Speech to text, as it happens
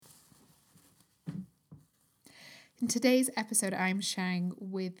In today's episode, I'm sharing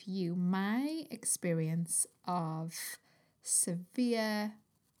with you my experience of severe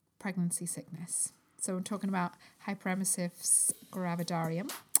pregnancy sickness. So I'm talking about Hyperemesis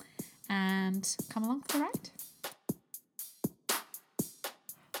Gravidarum, and come along for the ride.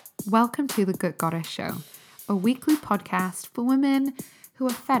 Welcome to the Good Goddess Show, a weekly podcast for women who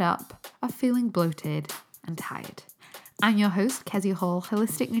are fed up, are feeling bloated and tired. I'm your host, Kezia Hall,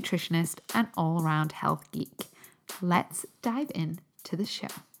 holistic nutritionist and all-around health geek. Let's dive into the show.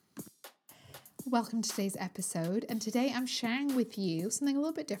 Welcome to today's episode, and today I'm sharing with you something a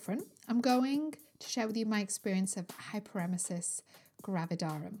little bit different. I'm going to share with you my experience of Hyperemesis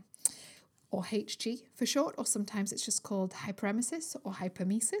Gravidarum, or HG for short, or sometimes it's just called hyperemesis or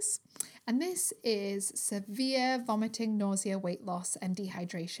hypermesis. And this is severe vomiting, nausea, weight loss, and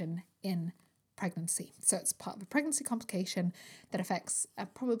dehydration in pregnancy. So it's part of a pregnancy complication that affects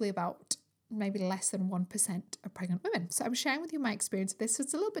probably about maybe less than 1% of pregnant women. So I'm sharing with you my experience of this. So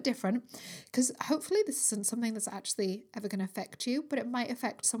it's a little bit different because hopefully this isn't something that's actually ever going to affect you, but it might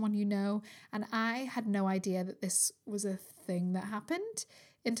affect someone you know. And I had no idea that this was a thing that happened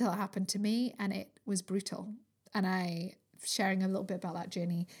until it happened to me, and it was brutal. And I'm sharing a little bit about that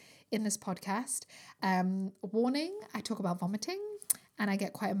journey in this podcast. Warning, I talk about vomiting and I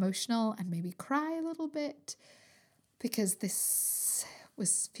get quite emotional and maybe cry a little bit because this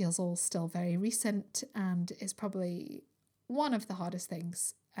feels all still very recent and is probably one of the hardest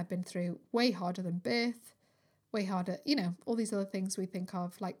things I've been through, way harder than birth, way harder, all these other things we think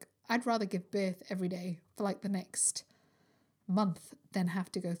of. Like, I'd rather give birth every day for like the next month than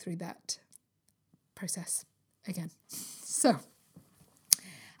have to go through that process again. So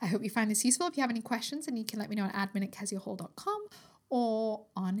I hope you find this useful. If you have any questions, and you can let me know on admin@keziahall.com or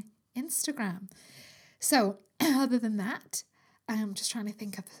on Instagram. So other than that, I'm just trying to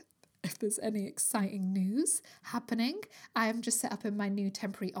think of if there's any exciting news happening. I'm just set up in my new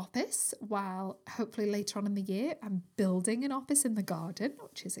temporary office, while hopefully later on in the year I'm building an office in the garden,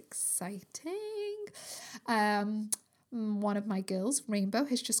 which is exciting. One of my girls, Rainbow,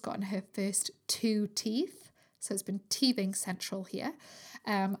 has just gotten her first 2 teeth. So it's been teething central here.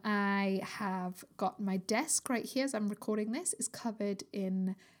 I have got my desk right here as I'm recording this is covered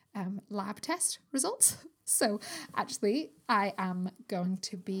in lab test results. So actually I am going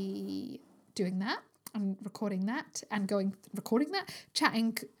to be doing that and recording that and recording that,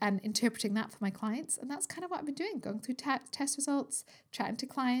 chatting and interpreting that for my clients. And that's kind of what I've been doing, going through test results, chatting to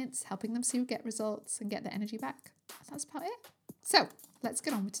clients, helping them get results and get their energy back. That's about it. So let's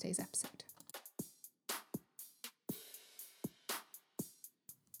get on with today's episode.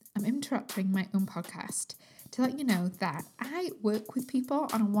 I'm interrupting my own podcast to let you know that I work with people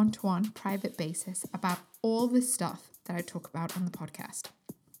on a one-to-one private basis about all the stuff that I talk about on the podcast.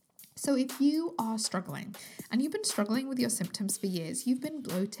 So if you are struggling, and you've been struggling with your symptoms for years, you've been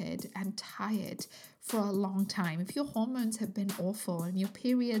bloated and tired for a long time, if your hormones have been awful and your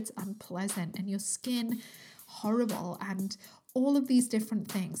periods unpleasant and your skin horrible and all of these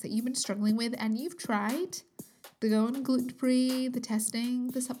different things that you've been struggling with, and you've tried the going gluten-free, the testing,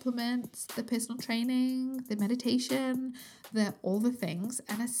 the supplements, the personal training, the meditation, all the things,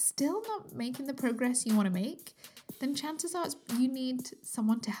 and are still not making the progress you want to make, then chances are you need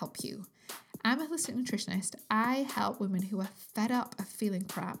someone to help you. I'm a holistic nutritionist. I help women who are fed up of feeling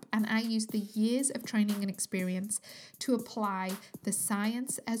crap, and I use the years of training and experience to apply the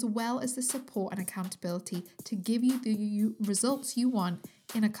science as well as the support and accountability to give you the results you want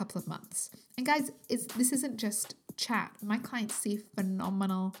in a couple of months. And guys, this isn't just chat. My clients see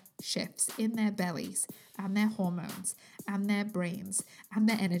phenomenal shifts in their bellies and their hormones and their brains and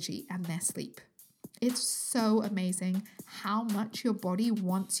their energy and their sleep. It's so amazing how much your body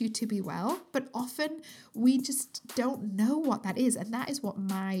wants you to be well, but often we just don't know what that is. And that is what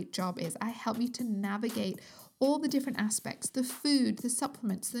my job is. I help you to navigate all the different aspects, the food, the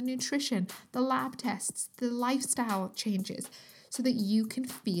supplements, the nutrition, the lab tests, the lifestyle changes, so that you can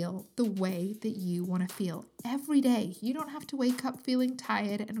feel the way that you want to feel every day. You don't have to wake up feeling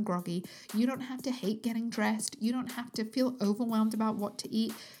tired and groggy. You don't have to hate getting dressed. You don't have to feel overwhelmed about what to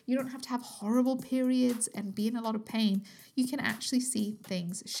eat. You don't have to have horrible periods and be in a lot of pain. You can actually see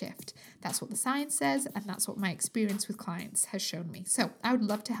things shift. That's what the science says, and that's what my experience with clients has shown me. So I would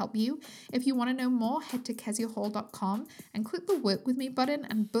love to help you. If you want to know more, head to keziahall.com and click the work with me button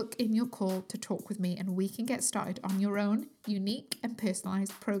and book in your call to talk with me, and we can get started on your own unique and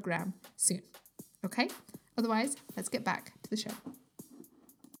personalized program soon. Okay? Otherwise, let's get back to the show.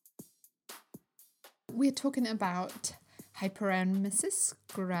 We're talking about Hyperemesis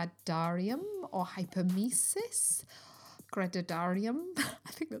Gravidarum or Hyperemesis Gravidarum,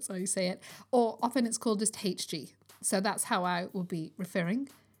 I think that's how you say it, or often it's called just HG. So that's how I will be referring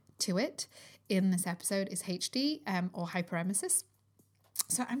to it in this episode, is HD or hyperemesis.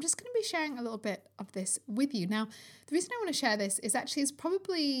 So I'm just going to be sharing a little bit of this with you. Now, the reason I want to share this is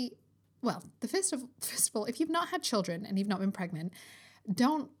probably, well, first of all, if you've not had children and you've not been pregnant,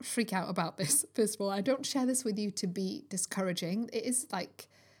 don't freak out about this. First of all, I don't share this with you to be discouraging. It is like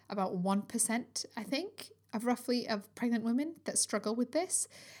about 1%, I think, of pregnant women that struggle with this.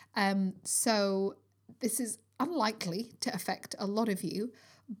 So this is unlikely to affect a lot of you,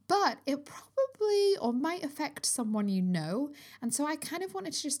 but it probably or might affect someone you know. And so I kind of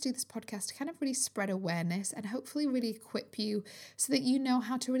wanted to just do this podcast to kind of really spread awareness and hopefully really equip you so that you know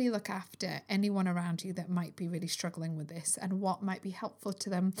how to really look after anyone around you that might be really struggling with this and what might be helpful to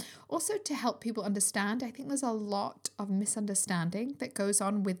them. Also to help people understand. I think there's a lot of misunderstanding that goes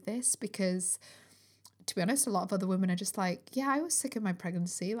on with this because, to be honest, a lot of other women are just like, yeah, I was sick of my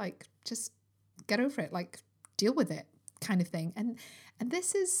pregnancy. Like, just get over it. Like, deal with it, kind of thing. And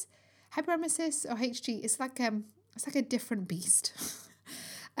this is hyperemesis or HG. It's like a different beast.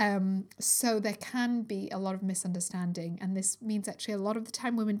 So there can be a lot of misunderstanding, and this means actually a lot of the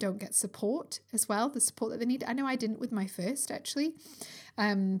time women don't get support as well, the support that they need. I know I didn't with my first actually,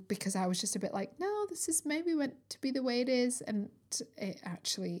 because I was just a bit like, no, this is maybe meant to be the way it is, and it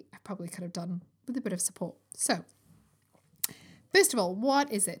actually I probably could have done with a bit of support. So first of all,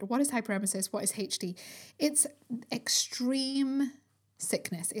 what is it? What is hyperemesis? What is HD? It's extreme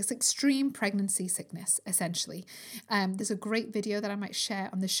sickness. It's extreme pregnancy sickness, essentially. There's a great video that I might share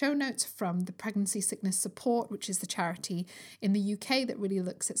on the show notes from the Pregnancy Sickness Support, which is the charity in the UK that really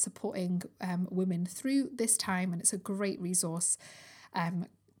looks at supporting women through this time. And it's a great resource.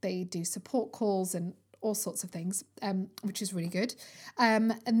 They do support calls and all sorts of things, which is really good.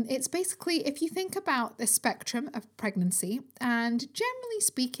 And it's basically, if you think about the spectrum of pregnancy, and generally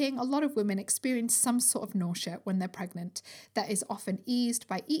speaking, a lot of women experience some sort of nausea when they're pregnant that is often eased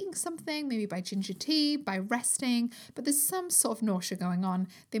by eating something, maybe by ginger tea, by resting, but there's some sort of nausea going on.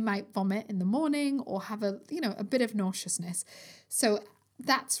 They might vomit in the morning or have a bit of nauseousness. So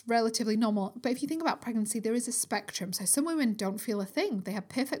that's relatively normal. But if you think about pregnancy, there is a spectrum. So some women don't feel a thing. They have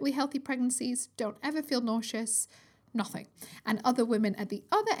perfectly healthy pregnancies, don't ever feel nauseous, nothing. And other women at the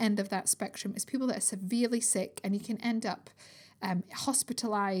other end of that spectrum is people that are severely sick, and you can end up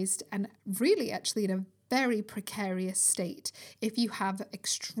hospitalized and really actually in a very precarious state if you have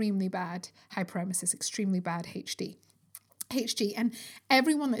extremely bad hyperemesis, extremely bad HG. And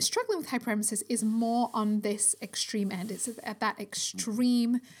everyone that's struggling with hyperemesis is more on this extreme end. It's at that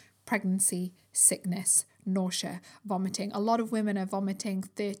extreme pregnancy sickness, nausea, vomiting. A lot of women are vomiting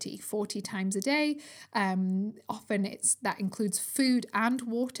 30, 40 times a day. Often that includes food and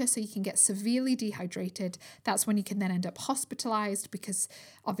water, so you can get severely dehydrated. That's when you can then end up hospitalized because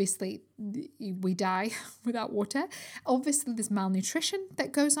obviously we die without water. Obviously there's malnutrition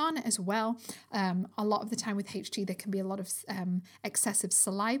that goes on as well. A lot of the time with HG there can be a lot of excessive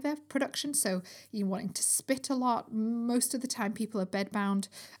saliva production, so you're wanting to spit a lot. Most of the time people are bedbound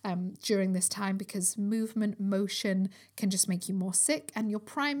during this time because motion can just make you more sick, and your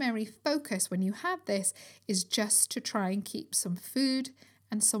primary focus when you have this is just to try and keep some food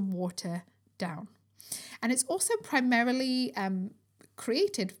and some water down. And it's also primarily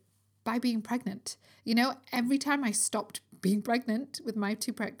created by being pregnant. Every time I stopped being pregnant with my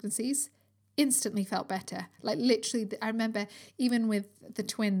 2 pregnancies, instantly felt better. Like literally, I remember even with the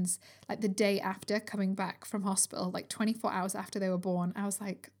twins, like the day after coming back from hospital, like 24 hours after they were born, I was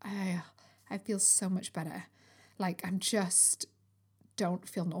like, I feel so much better. Like I'm just don't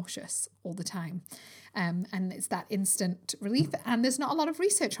feel nauseous all the time. And it's that instant relief. And there's not a lot of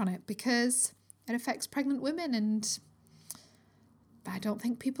research on it because it affects pregnant women, and I don't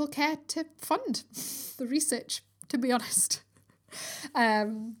think people care to fund the research, to be honest.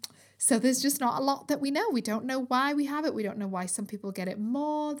 So there's just not a lot that we know. We don't know why we have it. We don't know why some people get it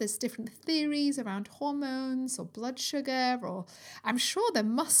more. There's different theories around hormones or blood sugar, or I'm sure there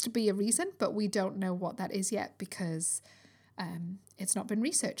must be a reason, but we don't know what that is yet because it's not been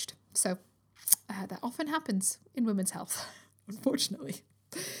researched. So that often happens in women's health, unfortunately.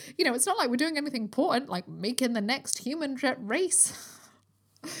 It's not like we're doing anything important, like making the next human race.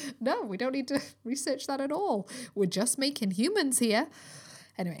 No, we don't need to research that at all. We're just making humans here.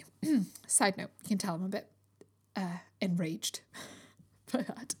 Anyway, side note, you can tell I'm a bit enraged by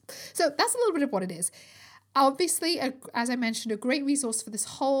that. So that's a little bit of what it is. Obviously, as I mentioned, a great resource for this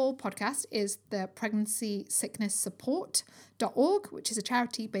whole podcast is the Pregnancy Sickness Support.org, which is a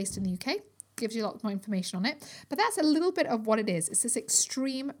charity based in the UK. gives you a lot more information on it. But that's a little bit of what it is. It's this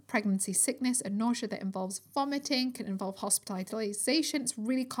extreme pregnancy sickness and nausea that involves vomiting, can involve hospitalization. It's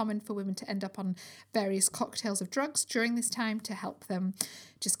really common for women to end up on various cocktails of drugs during this time to help them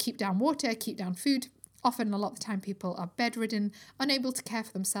just keep down water, keep down food. Often, a lot of the time, people are bedridden, unable to care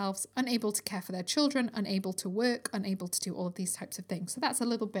for themselves, unable to care for their children, unable to work, unable to do all of these types of things. So that's a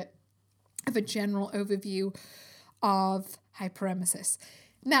little bit of a general overview of hyperemesis.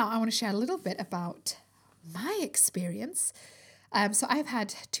 Now, I want to share a little bit about my experience. So I've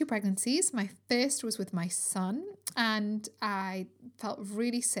had 2 pregnancies. My first was with my son, and I felt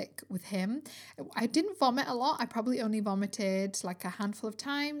really sick with him. I didn't vomit a lot. I probably only vomited like a handful of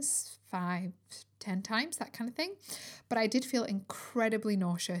times, 5, 10 times, that kind of thing. But I did feel incredibly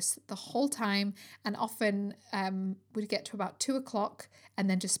nauseous the whole time, and often would get to about 2 o'clock and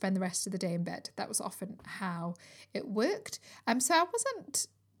then just spend the rest of the day in bed. That was often how it worked. So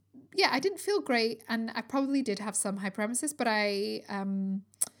I didn't feel great, and I probably did have some hyperemesis, but I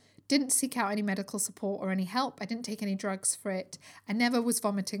didn't seek out any medical support or any help. I didn't take any drugs for it. I never was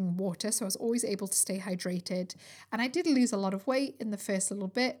vomiting water, so I was always able to stay hydrated. And I did lose a lot of weight in the first little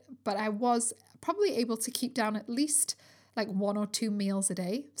bit, but I was probably able to keep down at least like 1 or 2 meals a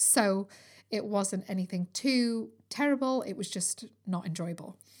day. So it wasn't anything too terrible. It was just not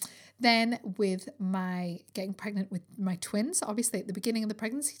enjoyable. Then with my getting pregnant with my twins, obviously at the beginning of the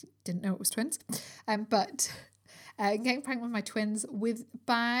pregnancy, didn't know it was twins, but getting pregnant with my twins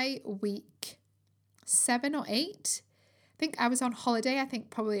by week 7 or 8, I think I was on holiday, I think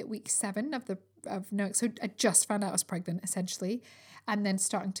probably at week 7 of knowing, so I just found out I was pregnant essentially, and then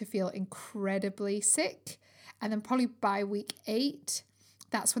starting to feel incredibly sick. And then probably by week 8,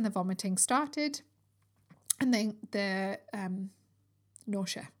 that's when the vomiting started. And then the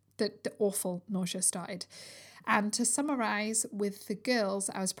nausea, the awful nausea started. And to summarize with the girls,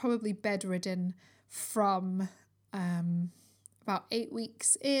 I was probably bedridden from about 8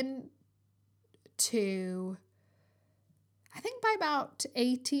 weeks in to, I think by about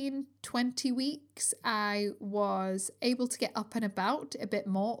 18, 20 weeks, I was able to get up and about a bit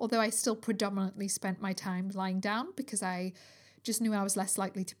more, although I still predominantly spent my time lying down because I just knew I was less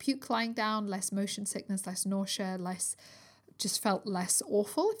likely to puke lying down, less motion sickness, less nausea, just felt less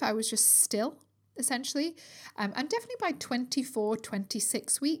awful if I was just still, essentially. And definitely by 24,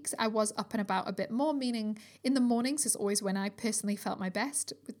 26 weeks, I was up and about a bit more, meaning in the mornings is always when I personally felt my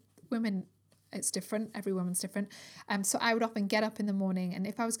best. With women, it's different. Every woman's different. So I would often get up in the morning, and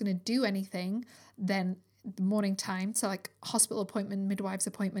if I was going to do anything, then the morning time, so like hospital appointment, midwives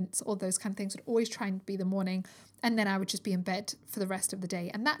appointments, all those kind of things would always try and be the morning, and then I would just be in bed for the rest of the day.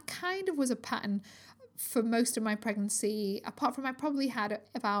 And that kind of was a pattern for most of my pregnancy, apart from I probably had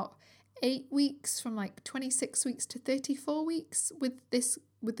about 8 weeks, from like 26 weeks to 34 weeks with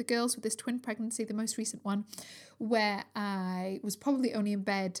the girls, with this twin pregnancy, the most recent one, where I was probably only in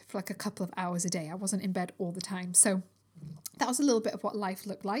bed for like a couple of hours a day. I wasn't in bed all the time. So that was a little bit of what life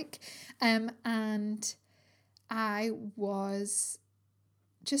looked like. And I was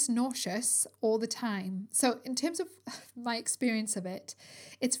just nauseous all the time. So in terms of my experience of it,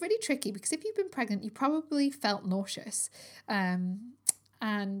 it's really tricky because if you've been pregnant, you probably felt nauseous.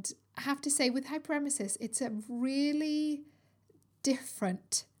 And I have to say with hyperemesis, it's a really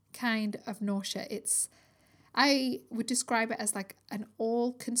different kind of nausea. I would describe it as like an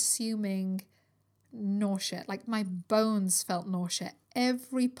all-consuming nausea. Like my bones felt nausea.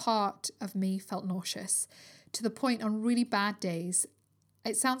 Every part of me felt nauseous, to the point on really bad days,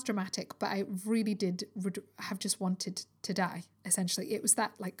 it sounds dramatic, but I really did have just wanted to die, essentially. It was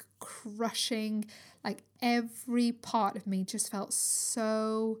that like crushing, like every part of me just felt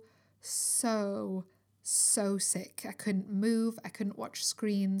so sick. I couldn't move. I couldn't watch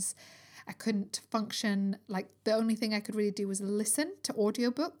screens. I couldn't function. Like the only thing I could really do was listen to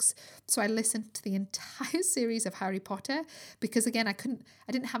audiobooks. So I listened to the entire series of Harry Potter because again, I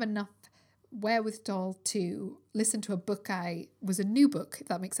didn't have enough wherewithal to listen to a book. Was a new book, if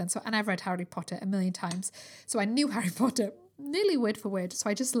that makes sense. And I've read Harry Potter a million times. So I knew Harry Potter nearly word for word. So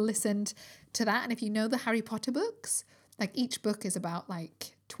I just listened to that. And if you know the Harry Potter books, like each book is about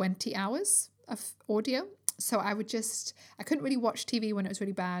like 20 hours of audio. So I couldn't really watch TV when it was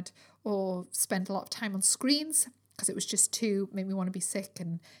really bad or spend a lot of time on screens because it was just made me want to be sick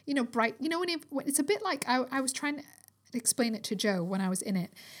and, bright. When it's a bit like I was trying to explain it to Joe when I was in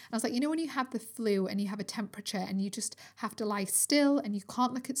it. I was like, when you have the flu and you have a temperature and you just have to lie still and you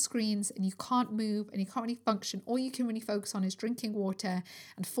can't look at screens and you can't move and you can't really function, all you can really focus on is drinking water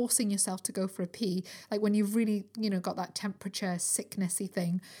and forcing yourself to go for a pee. Like when you've really, got that temperature sicknessy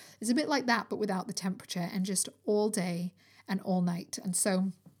thing. It's a bit like that, but without the temperature and just all day and all night. And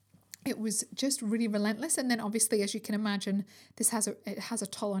so it was just really relentless. And then obviously, as you can imagine, it has a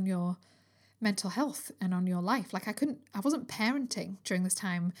toll on your mental health and on your life. Like I wasn't parenting during this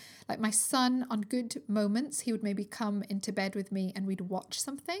time. Like my son, on good moments, he would maybe come into bed with me and we'd watch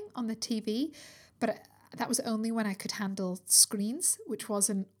something on the TV, but that was only when I could handle screens, which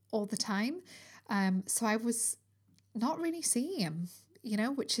wasn't all the time. So I was not really seeing him,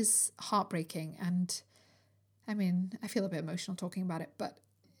 which is heartbreaking. And I mean, I feel a bit emotional talking about it, but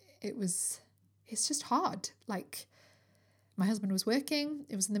it's just hard. Like, my husband was working.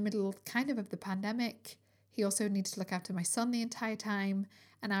 It was in the middle kind of the pandemic. He also needed to look after my son the entire time.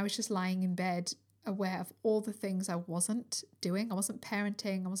 And I was just lying in bed aware of all the things I wasn't doing. I wasn't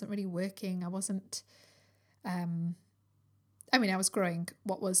parenting. I wasn't really working. I wasn't, I was growing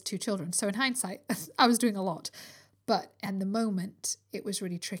what was 2 children. So in hindsight, I was doing a lot. But in the moment, it was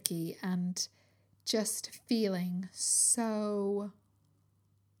really tricky and just feeling so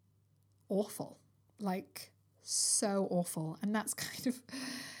awful. Like, so awful. And that's kind of,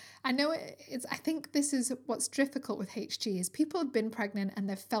 I know I think this is what's difficult with HG is people have been pregnant and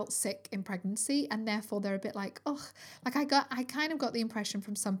they've felt sick in pregnancy, and therefore they're a bit like, oh, like I kind of got the impression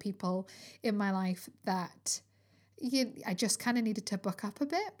from some people in my life that I just kind of needed to buck up a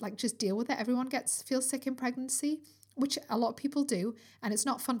bit, like just deal with it. Everyone feels sick in pregnancy, which a lot of people do, and it's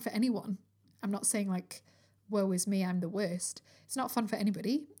not fun for anyone. I'm not saying like, woe is me, I'm the worst. It's not fun for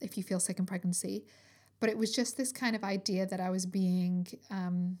anybody if you feel sick in pregnancy. But it was just this kind of idea that I was being,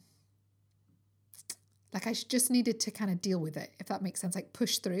 like I just needed to kind of deal with it, if that makes sense, like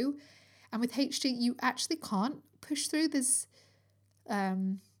push through. And with HG, you actually can't push through. There's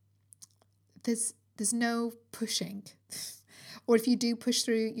no pushing. Or if you do push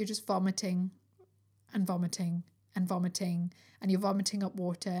through, you're just vomiting and vomiting and vomiting, and you're vomiting up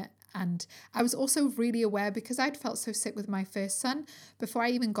water. And I was also really aware, because I'd felt so sick with my first son, before I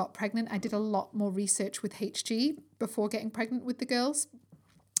even got pregnant, I did a lot more research with HG before getting pregnant with the girls.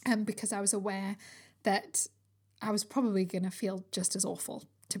 Because I was aware that I was probably going to feel just as awful,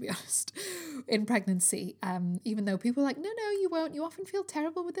 to be honest, in pregnancy. Even though people were like, no, you won't. You often feel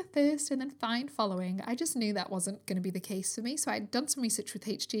terrible with the first and then fine following. I just knew that wasn't going to be the case for me. So I'd done some research with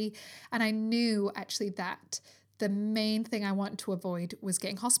HG, and I knew actually that the main thing I wanted to avoid was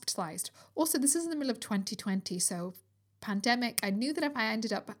getting hospitalized. Also, this is in the middle of 2020, so pandemic. I knew that if I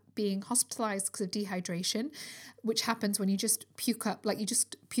ended up being hospitalized because of dehydration, which happens when you just puke up, like you're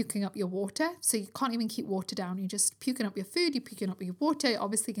just puking up your water. So you can't even keep water down. You're just puking up your food, you're puking up your water. You're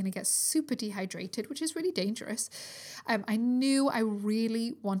obviously going to get super dehydrated, which is really dangerous. I knew I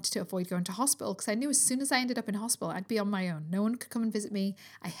really wanted to avoid going to hospital, because I knew as soon as I ended up in hospital, I'd be on my own. No one could come and visit me.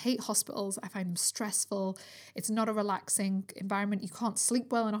 I hate hospitals. I find them stressful. It's not a relaxing environment. You can't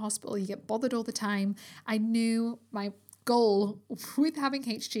sleep well in a hospital. You get bothered all the time. I knew my goal with having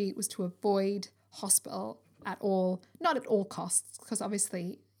HG was to avoid hospital at all, not at all costs, because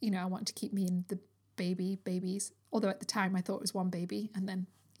obviously, I want to keep me and the babies, although at the time I thought it was 1 baby, and then,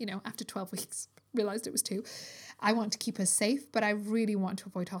 after 12 weeks, realized it was 2. I want to keep her safe, but I really want to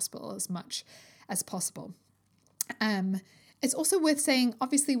avoid hospital as much as possible. It's also worth saying,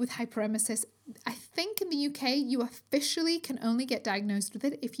 obviously with hyperemesis, I think in the UK, you officially can only get diagnosed with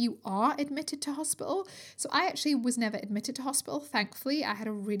it if you are admitted to hospital. So I actually was never admitted to hospital, thankfully. I had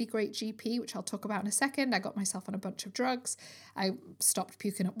a really great GP, which I'll talk about in a second. I got myself on a bunch of drugs. I stopped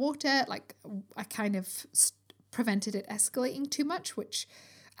puking up water. Like, I kind of prevented it escalating too much,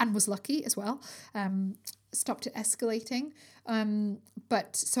 and was lucky as well. Stopped it escalating.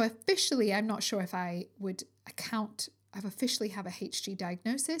 But so officially, I'm not sure if I would I've officially have a HG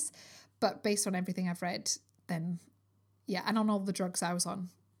diagnosis, but based on everything I've read, then yeah, and on all the drugs I was on,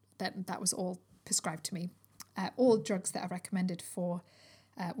 then that was all prescribed to me. All drugs that are recommended for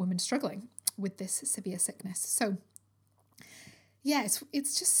women struggling with this severe sickness. So yeah,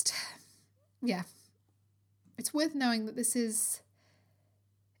 it's just, yeah, it's worth knowing that it's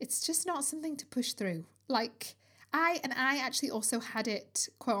just not something to push through. Like, I actually also had it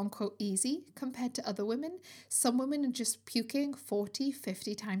quote unquote easy compared to other women. Some women are just puking 40,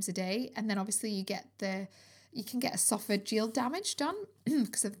 50 times a day. And then obviously you can get esophageal damage done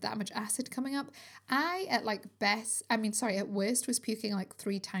because of that much acid coming up. At worst was puking like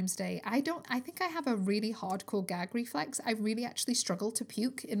 3 times a day. I think I have a really hardcore gag reflex. I really actually struggle to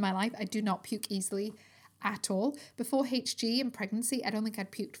puke in my life. I do not puke easily at all. Before HG and pregnancy, I don't think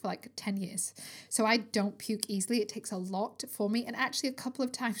I'd puked for like 10 years. So I don't puke easily. It takes a lot for me. And actually a couple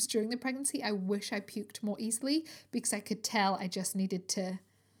of times during the pregnancy, I wish I puked more easily, because I could tell I just needed to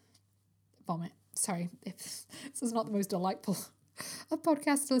vomit. Sorry if this is not the most delightful of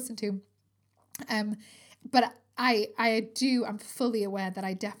podcasts to listen to. But I'm fully aware that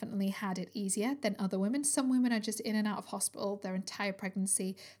I definitely had it easier than other women. Some women are just in and out of hospital their entire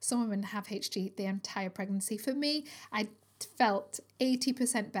pregnancy. Some women have HG their entire pregnancy. For me, I felt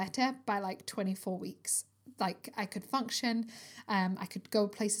 80% better by like 24 weeks. Like I could function, I could go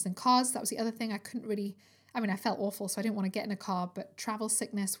places in cars. That was the other thing. I felt awful, so I didn't want to get in a car, but travel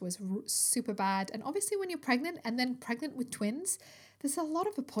sickness was super bad. And obviously when you're pregnant and then pregnant with twins, there's a lot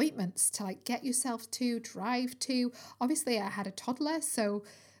of appointments to like get yourself to, drive to. Obviously I had a toddler, so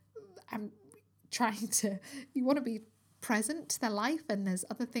I'm you want to be present to their life, and there's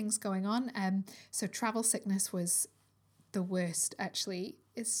other things going on. So travel sickness was the worst, actually.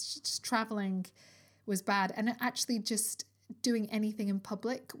 It's just traveling was bad. And actually just doing anything in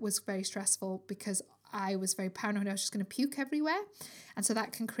public was very stressful because I was very paranoid I was just going to puke everywhere. And so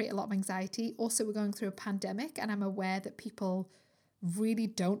that can create a lot of anxiety. Also, we're going through a pandemic, and I'm aware that people really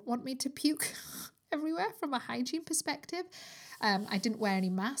don't want me to puke everywhere from a hygiene perspective. I didn't wear any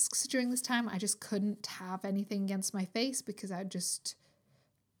masks during this time. I just couldn't have anything against my face because I'd just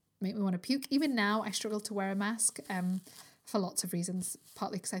make me want to puke. Even now, I struggle to wear a mask for lots of reasons,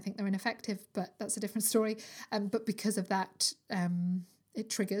 partly because I think they're ineffective, but that's a different story. But because of that, it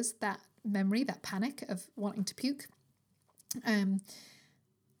triggers that memory, that panic of wanting to puke.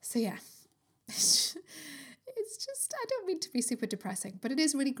 So yeah, it's just, I don't mean to be super depressing, but it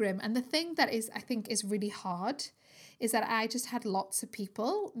is really grim. And the thing that I think is really hard is that I just had lots of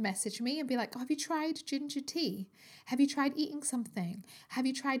people message me and be like, oh, have you tried ginger tea? Have you tried eating something? Have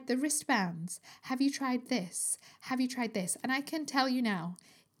you tried the wristbands? Have you tried this? Have you tried this? And I can tell you now,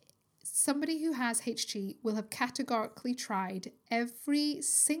 somebody who has HG will have categorically tried every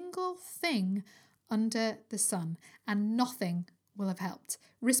single thing under the sun, and nothing will have helped.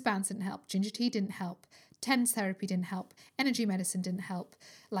 Wristbands didn't help. Ginger tea didn't help. TENS therapy didn't help. Energy medicine didn't help.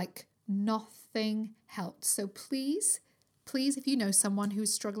 Like, nothing helped. So please, if you know someone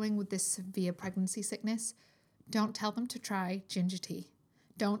who's struggling with this severe pregnancy sickness, don't tell them to try ginger tea.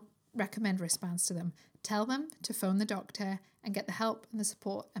 Don't recommend wristbands to them. Tell them to phone the doctor and get the help and the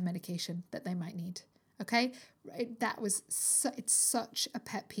support and medication that they might need. Okay? It's such a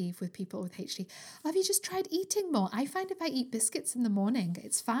pet peeve with people with HG. Oh, have you just tried eating more? I find if I eat biscuits in the morning,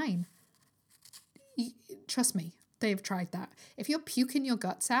 it's fine. Trust me, they've tried that. If you're puking your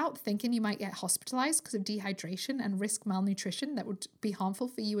guts out, thinking you might get hospitalized because of dehydration and risk malnutrition that would be harmful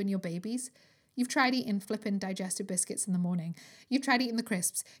for you and your babies, you've tried eating flippin' digestive biscuits in the morning. You've tried eating the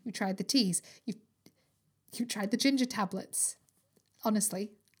crisps. You've tried the teas. You've tried the ginger tablets.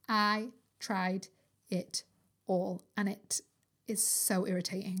 Honestly, I tried it all, and it is so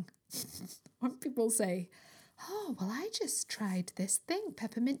irritating when people say, oh, well, I just tried this thing,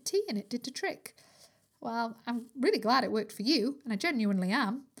 peppermint tea, and it did the trick. Well, I'm really glad it worked for you, and I genuinely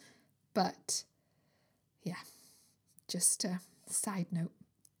am. But yeah, just a side note,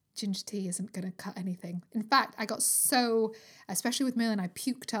 ginger tea isn't going to cut anything. In fact, I got so, especially with Merlin, I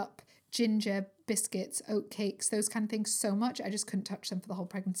puked up ginger biscuits, oat cakes, those kind of things so much, I just couldn't touch them for the whole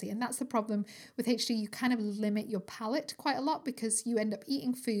pregnancy. And that's the problem with HG. You kind of limit your palate quite a lot because you end up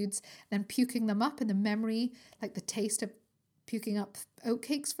eating foods, then puking them up, and the memory, like the taste of puking up oat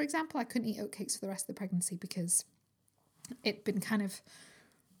cakes, for example. I couldn't eat oat cakes for the rest of the pregnancy because it'd been kind of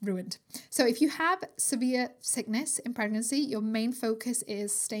ruined. So if you have severe sickness in pregnancy, your main focus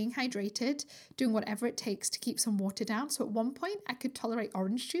is staying hydrated, doing whatever it takes to keep some water down. So at one point I could tolerate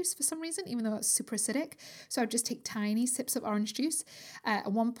orange juice for some reason, even though it's super acidic. So I'd just take tiny sips of orange juice.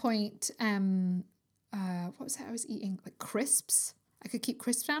 At one point, what was that I was eating? Like crisps. I could keep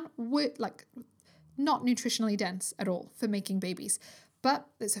crisps down. Like not nutritionally dense at all for making babies, but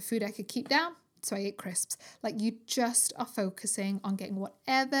it's a food I could keep down. So I ate crisps. Like, you just are focusing on getting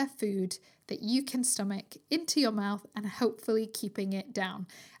whatever food that you can stomach into your mouth and hopefully keeping it down.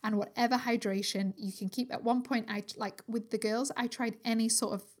 And whatever hydration you can keep. At one point, with the girls, I tried any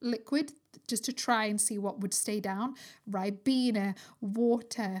sort of liquid just to try and see what would stay down. Ribena,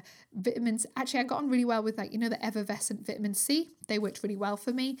 water, vitamins. Actually, I got on really well with the effervescent vitamin C. They worked really well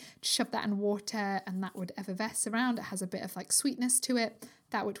for me. Shove that in water and that would effervesce around. It has a bit of sweetness to it.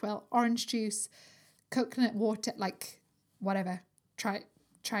 That worked well. Orange juice, coconut water, whatever. Tried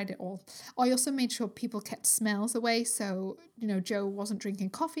it all. I also made sure people kept smells away. So, Joe wasn't drinking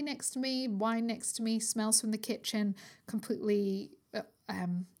coffee next to me, wine next to me, smells from the kitchen, completely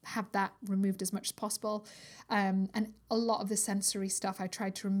have that removed as much as possible. And a lot of the sensory stuff I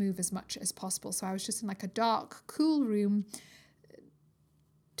tried to remove as much as possible. So I was just in a dark, cool room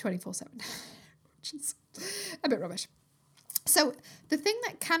 24/7, which is a bit rubbish. So the thing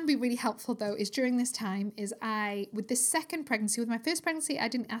that can be really helpful though is during this time with this second pregnancy, with my first pregnancy, I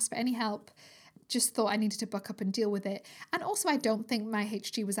didn't ask for any help just thought I needed to buck up and deal with it. And also, I don't think my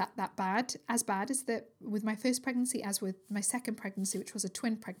HG was as bad as with my first pregnancy as with my second pregnancy, which was a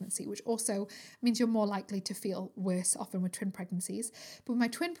twin pregnancy, which also means you're more likely to feel worse often with twin pregnancies. But with my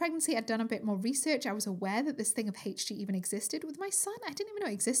twin pregnancy, I'd done a bit more research. I was aware that this thing of HG even existed. With my son, I didn't even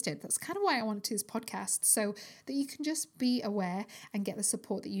know it existed. That's kind of why I wanted to do this podcast, so that you can just be aware and get the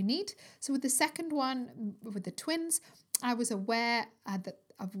support that you need. So with the second one, with the twins, I was aware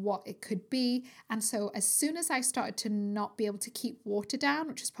of what it could be. And so as soon as I started to not be able to keep water down,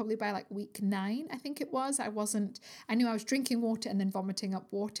 which was probably by like week 9, I think it was, I knew I was drinking water and then vomiting up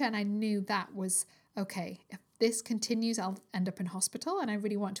water. And I knew that was, okay, if this continues, I'll end up in hospital. And I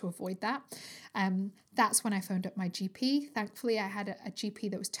really want to avoid that. That's when I phoned up my GP. Thankfully, I had a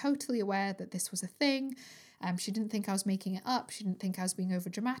GP that was totally aware that this was a thing. She didn't think I was making it up. She didn't think I was being over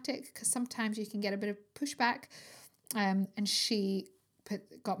dramatic, because sometimes you can get a bit of pushback. And she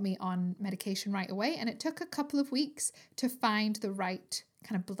got me on medication right away. And it took a couple of weeks to find the right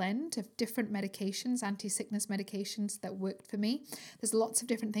kind of blend of different medications, anti-sickness medications that worked for me. There's lots of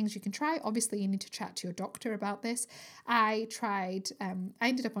different things you can try. Obviously, you need to chat to your doctor about this. I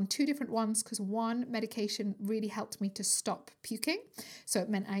ended up on 2 different ones, because one medication really helped me to stop puking. So it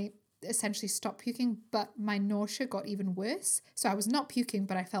meant I essentially stopped puking, but my nausea got even worse. So I was not puking,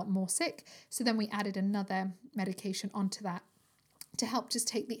 but I felt more sick. So then we added another medication onto that to help just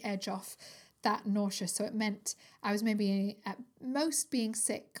take the edge off that nausea. So it meant I was maybe at most being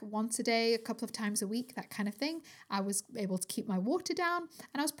sick once a day, a couple of times a week, that kind of thing. I was able to keep my water down,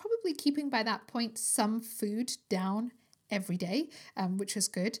 and I was probably keeping by that point some food down every day, which was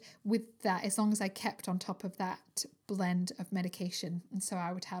good with that, as long as I kept on top of that blend of medication. And so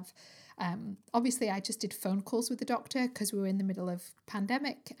I would have, obviously I just did phone calls with the doctor because we were in the middle of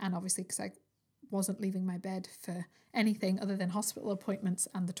pandemic, and obviously because I wasn't leaving my bed for anything other than hospital appointments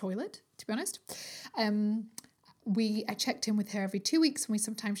and the toilet, to be honest. I checked in with her every 2 weeks, and we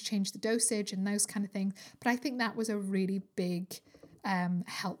sometimes changed the dosage and those kind of things. But I think that was a really big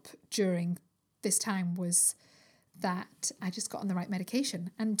help during this time, was that I just got on the right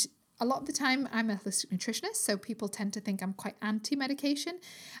medication. And a lot of the time I'm a holistic nutritionist, so people tend to think I'm quite anti-medication.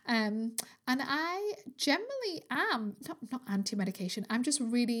 And I generally am not anti-medication. I'm just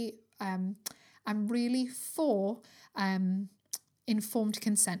really, I'm really for informed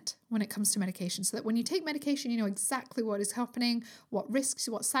consent when it comes to medication, so that when you take medication, you know exactly what is happening, what risks,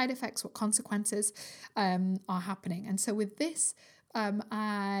 what side effects, what consequences are happening. And so with this,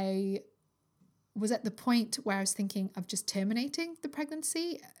 I was at the point where I was thinking of just terminating the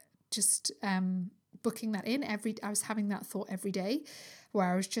pregnancy, just booking that in I was having that thought every day, where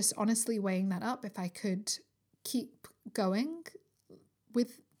I was just honestly weighing that up, if I could keep going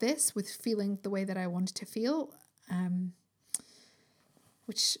with this, with feeling the way that I wanted to feel,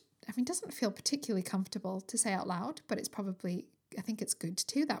 which, I mean, doesn't feel particularly comfortable to say out loud, but it's probably, I think it's good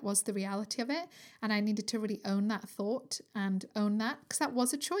too. That was the reality of it. And I needed to really own that thought and own that, because that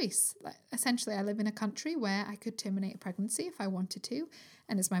was a choice. Like, essentially, I live in a country where I could terminate a pregnancy if I wanted to,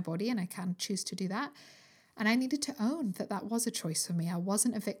 and it's my body and I can choose to do that. And I needed to own that that was a choice for me. I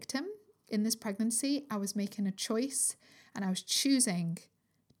wasn't a victim in this pregnancy. I was making a choice, and I was choosing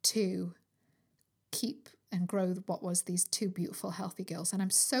to keep and grow what was these 2 beautiful, healthy girls. And I'm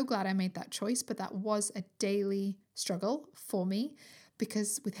so glad I made that choice, but that was a daily struggle for me,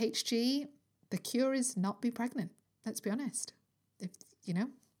 because with HG, the cure is not be pregnant. Let's be honest.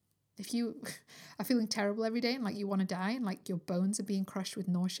 If you are feeling terrible every day and like you want to die and like your bones are being crushed with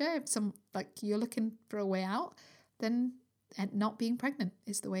nausea, if you're looking for a way out, then not being pregnant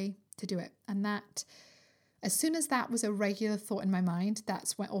is the way to do it. And that, as soon as that was a regular thought in my mind,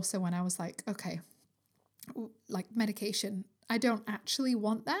 that's when I was like, okay, like medication, I don't actually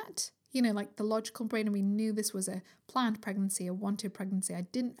want that. Like the logical brain, and we knew this was a planned pregnancy, a wanted pregnancy. I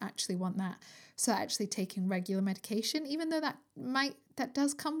didn't actually want that. So actually taking regular medication, even though that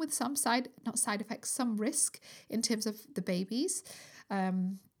does come with some not side effects, some risk in terms of the babies.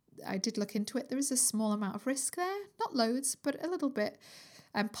 I did look into it. There is a small amount of risk there, not loads, but a little bit.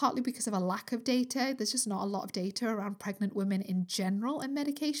 Partly because of a lack of data. There's just not a lot of data around pregnant women in general and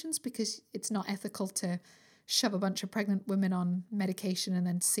medications, because it's not ethical to shove a bunch of pregnant women on medication and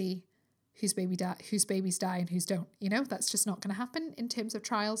then see whose babies die and whose don't. That's just not going to happen in terms of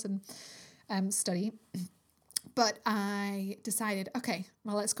trials and study. But I decided, okay,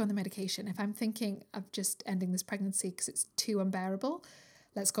 well, let's go on the medication. If I'm thinking of just ending this pregnancy because it's too unbearable,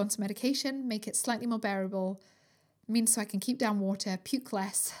 let's go on to medication, make it slightly more bearable, means so I can keep down water, puke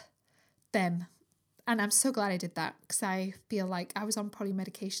less, then. And I'm so glad I did that, because I feel like I was on probably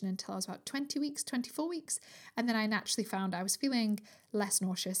medication until I was about 20 weeks, 24 weeks. And then I naturally found I was feeling less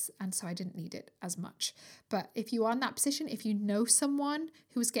nauseous, and so I didn't need it as much. But if you are in that position, if you know someone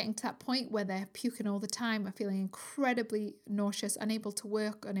who is getting to that point where they're puking all the time, are feeling incredibly nauseous, unable to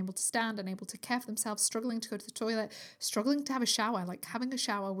work, unable to stand, unable to care for themselves, struggling to go to the toilet, struggling to have a shower, like having a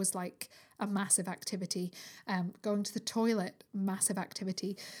shower was like a massive activity. Going to the toilet, massive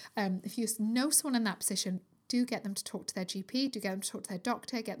activity. If you know someone in that position, do get them to talk to their GP, do get them to talk to their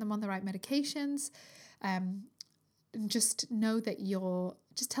doctor, get them on the right medications. And just know that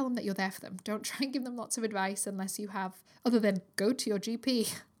just tell them that you're there for them. Don't try and give them lots of advice unless you have, other than go to your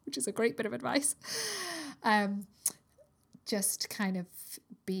GP, which is a great bit of advice. Just kind of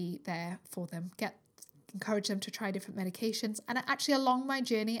be there for them. Encourage them to try different medications. And actually along my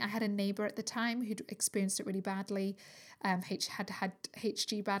journey, I had a neighbour at the time who'd experienced it really badly, had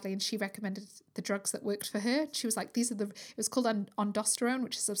HG badly, and she recommended the drugs that worked for her. She was like, it was called ondosterone,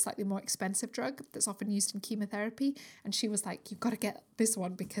 which is a slightly more expensive drug that's often used in chemotherapy. And she was like, you've got to get this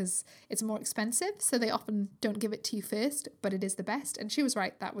one because it's more expensive. So they often don't give it to you first, but it is the best. And she was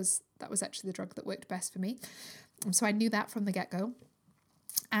right. That was actually the drug that worked best for me. And so I knew that from the get-go.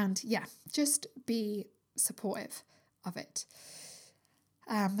 And yeah, just be supportive of it.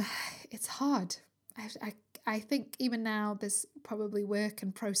 It's hard. I think even now there's probably work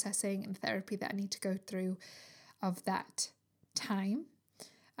and processing and therapy that I need to go through of that time,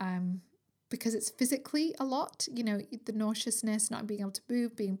 because it's physically a lot, the nauseousness, not being able to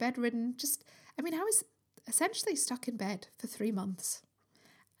move, being bedridden. I was essentially stuck in bed for 3 months.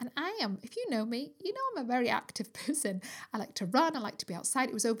 And if you know me, I'm a very active person. I like to run. I like to be outside.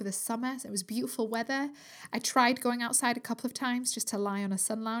 It was over the summer, so it was beautiful weather. I tried going outside a couple of times just to lie on a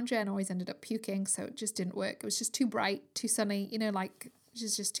sun lounger and always ended up puking, so it just didn't work. It was just too bright, too sunny, it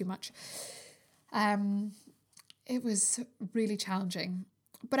was just too much. It was really challenging.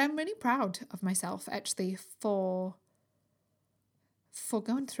 But I'm really proud of myself, actually, for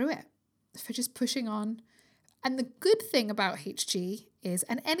going through it, for just pushing on. And the good thing about HG is,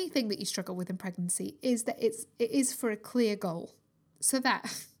 and anything that you struggle with in pregnancy, is that it is for a clear goal. So that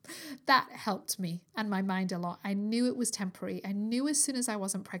helped me and my mind a lot. I knew it was temporary. I knew as soon as I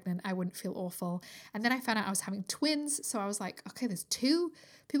wasn't pregnant, I wouldn't feel awful. And then I found out I was having twins. So I was like, okay, there's 2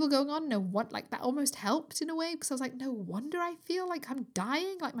 people going on. No one, like that almost helped in a way, because I was like, no wonder I feel like I'm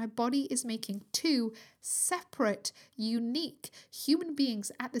dying. Like my body is making 2 separate, unique human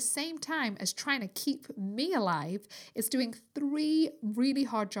beings at the same time as trying to keep me alive. It's doing 3 really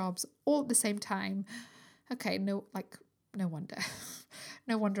hard jobs all at the same time. Okay, no wonder.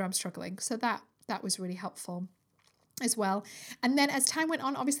 No wonder I'm struggling. So that was really helpful as well. And then as time went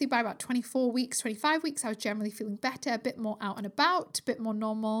on, obviously by about 24 weeks, 25 weeks, I was generally feeling better, a bit more out and about, a bit more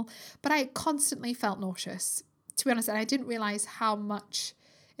normal, but I constantly felt nauseous, to be honest. And I didn't realize how much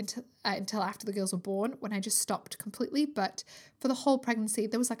until after the girls were born, when I just stopped completely. But for the whole pregnancy,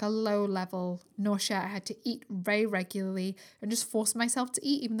 there was like a low level nausea. I had to eat very regularly and just force myself to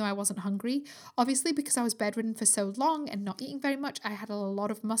eat, even though I wasn't hungry. Obviously, because I was bedridden for so long and not eating very much, I had a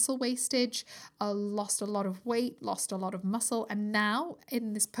lot of muscle wastage, lost a lot of weight, lost a lot of muscle. And now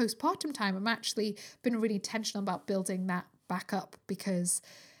in this postpartum time, I'm actually been really intentional about building that back up, because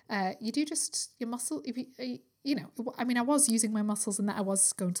you do just, your muscle, I was using my muscles in that I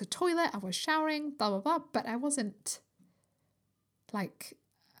was going to the toilet, I was showering, blah, blah, blah, but I wasn't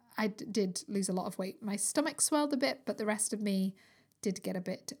I did lose a lot of weight. My stomach swelled a bit, but the rest of me did get a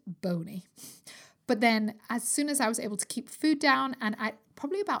bit bony. But then as soon as I was able to keep food down, and I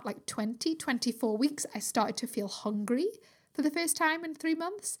probably about 24 weeks, I started to feel hungry for the first time in 3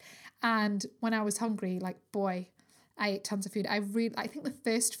 months. And when I was hungry, I ate tons of food. I think the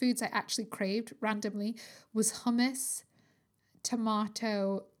first foods I actually craved randomly was hummus,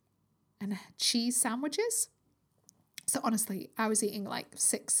 tomato, and cheese sandwiches. So honestly, I was eating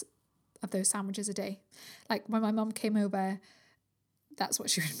 6 of those sandwiches a day. When my mum came over, that's what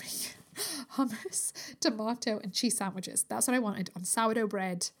she would make. Hummus, tomato, and cheese sandwiches. That's what I wanted on sourdough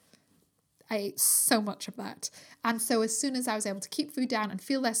bread. I ate so much of that. And so as soon as I was able to keep food down and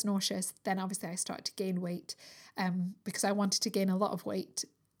feel less nauseous, then obviously I started to gain weight, because I wanted to gain a lot of weight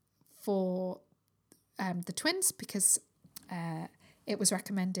for the twins, because it was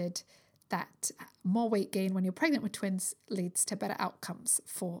recommended that more weight gain when you're pregnant with twins leads to better outcomes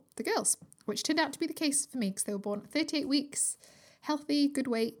for the girls, which turned out to be the case for me, because they were born at 38 weeks, healthy, good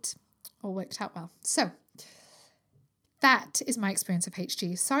weight, all worked out well. So that is my experience of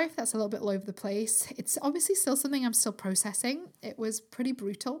HG. Sorry if that's a little bit all over the place. It's obviously still something I'm still processing. It was pretty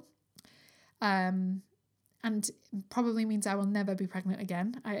brutal. And probably means I will never be pregnant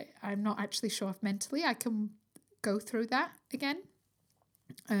again. I'm not actually sure if mentally I can go through that again.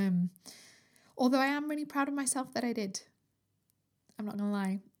 Although I am really proud of myself that I did. I'm not gonna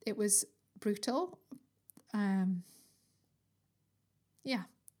lie, it was brutal. Yeah,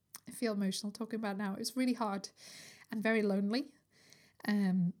 I feel emotional talking about it now. It was really hard and very lonely,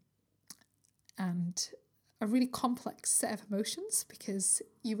 and a really complex set of emotions, because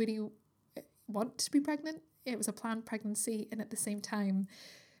you really want to be pregnant. It was a planned pregnancy, and at the same time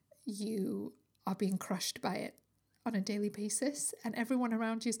you are being crushed by it on a daily basis, and everyone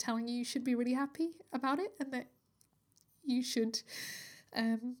around you is telling you should be really happy about it, and that you should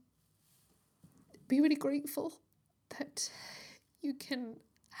be really grateful that you can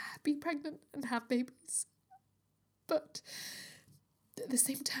be pregnant and have babies. But at the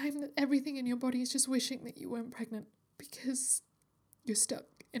same time, that everything in your body is just wishing that you weren't pregnant, because you're stuck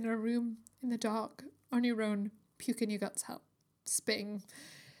in a room in the dark on your own, puking your guts out, spitting,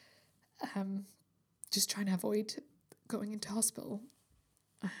 just trying to avoid going into hospital.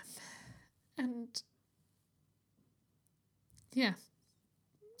 And yeah,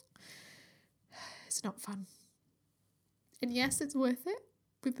 it's not fun. And yes, it's worth it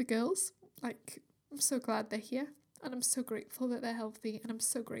with the girls. Like, I'm so glad they're here, and I'm so grateful that they're healthy, and I'm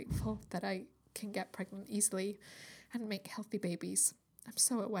so grateful that I can get pregnant easily and make healthy babies. I'm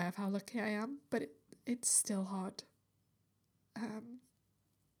so aware of how lucky I am, but it's still hard.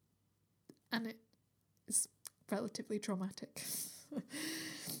 And it is relatively traumatic.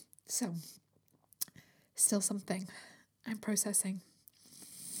 So, still something I'm processing.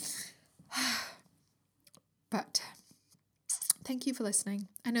 But thank you for listening.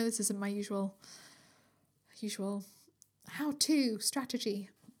 I know this isn't my usual how-to strategy,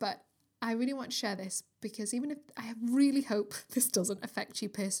 but I really want to share this, because even if I really hope this doesn't affect you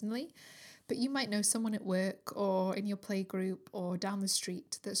personally, but you might know someone at work or in your play group or down the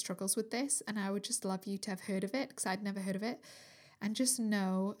street that struggles with this, and I would just love you to have heard of it, because I'd never heard of it, and just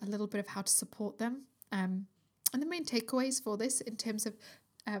know a little bit of how to support them. And the main takeaways for this in terms of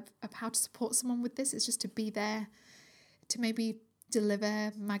how to support someone with this is just to be there, to maybe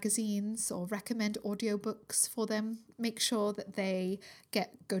deliver magazines or recommend audiobooks for them. Make sure that they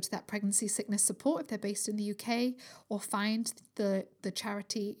go to that pregnancy sickness support if they're based in the UK, or find the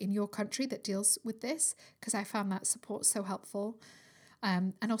charity in your country that deals with this, because I found that support so helpful.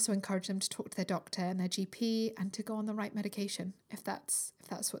 And also encourage them to talk to their doctor and their GP, and to go on the right medication if that's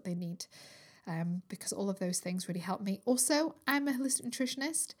what they need, because all of those things really help me. Also, I'm a holistic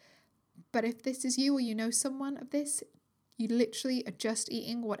nutritionist, but if this is you or you know someone of this, you literally are just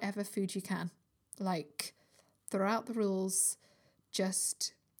eating whatever food you can. Like, throw out the rules.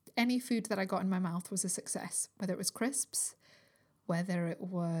 Just any food that I got in my mouth was a success, whether it was crisps, whether it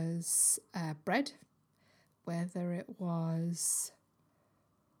was bread, whether it was,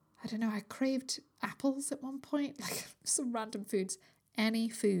 I don't know, I craved apples at one point, like some random foods. Any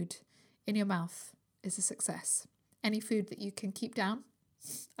food in your mouth is a success. Any food that you can keep down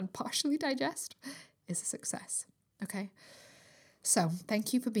and partially digest is a success. Okay, so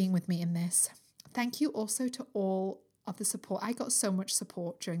thank you for being with me in this. Thank you also to all of the support. I got so much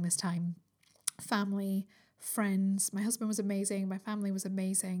support during this time. Family, friends, my husband was amazing, my family was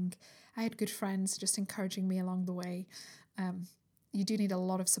amazing. I had good friends just encouraging me along the way. You do need a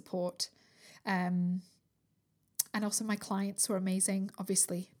lot of support. And also my clients were amazing,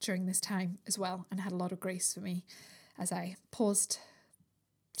 obviously, during this time as well, and had a lot of grace for me as I paused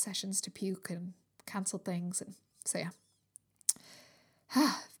sessions to puke and cancelled things. And so yeah,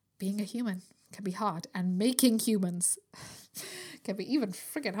 being a human can be hard, and making humans can be even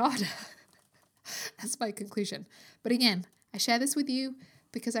friggin' harder. That's my conclusion. But again, I share this with you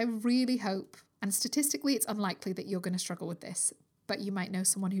because I really hope, and statistically it's unlikely that you're going to struggle with this, but you might know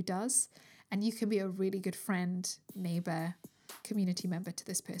someone who does, and you can be a really good friend, neighbour, community member to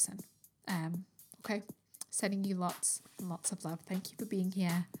this person. Okay, sending you lots and lots of love. Thank you for being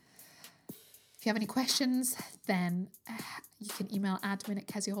here. If you have any questions, then you can email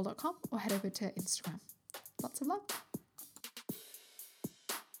admin@keziahall.com or head over to Instagram. Lots of love.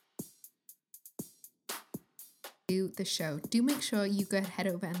 The show, do make sure you go head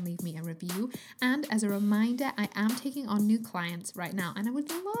over and leave me a review. And as a reminder, I am taking on new clients right now, and I would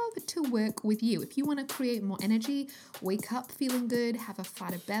love to work with you. If you want to create more energy, wake up feeling good, have a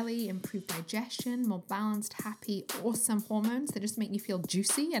fatter belly, improve digestion, more balanced, happy, awesome hormones that just make you feel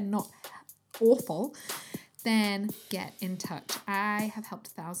juicy and not awful, then get in touch. I have helped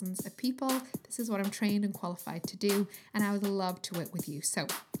thousands of people. This is what I'm trained and qualified to do, and I would love to work with you. So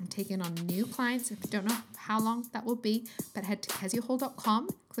I'm taking on new clients. If you don't know how long that will be, but head to keziahall.com,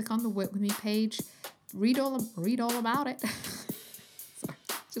 click on the Work With Me page, read all about it. Sorry,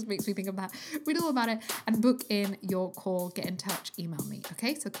 just makes me think of that. Read all about it and book in your call. Get in touch, email me.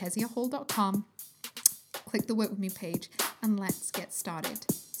 Okay, so keziahall.com. click the Work With Me page and let's get started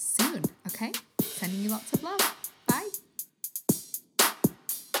soon, okay? Sending you lots of love. Bye.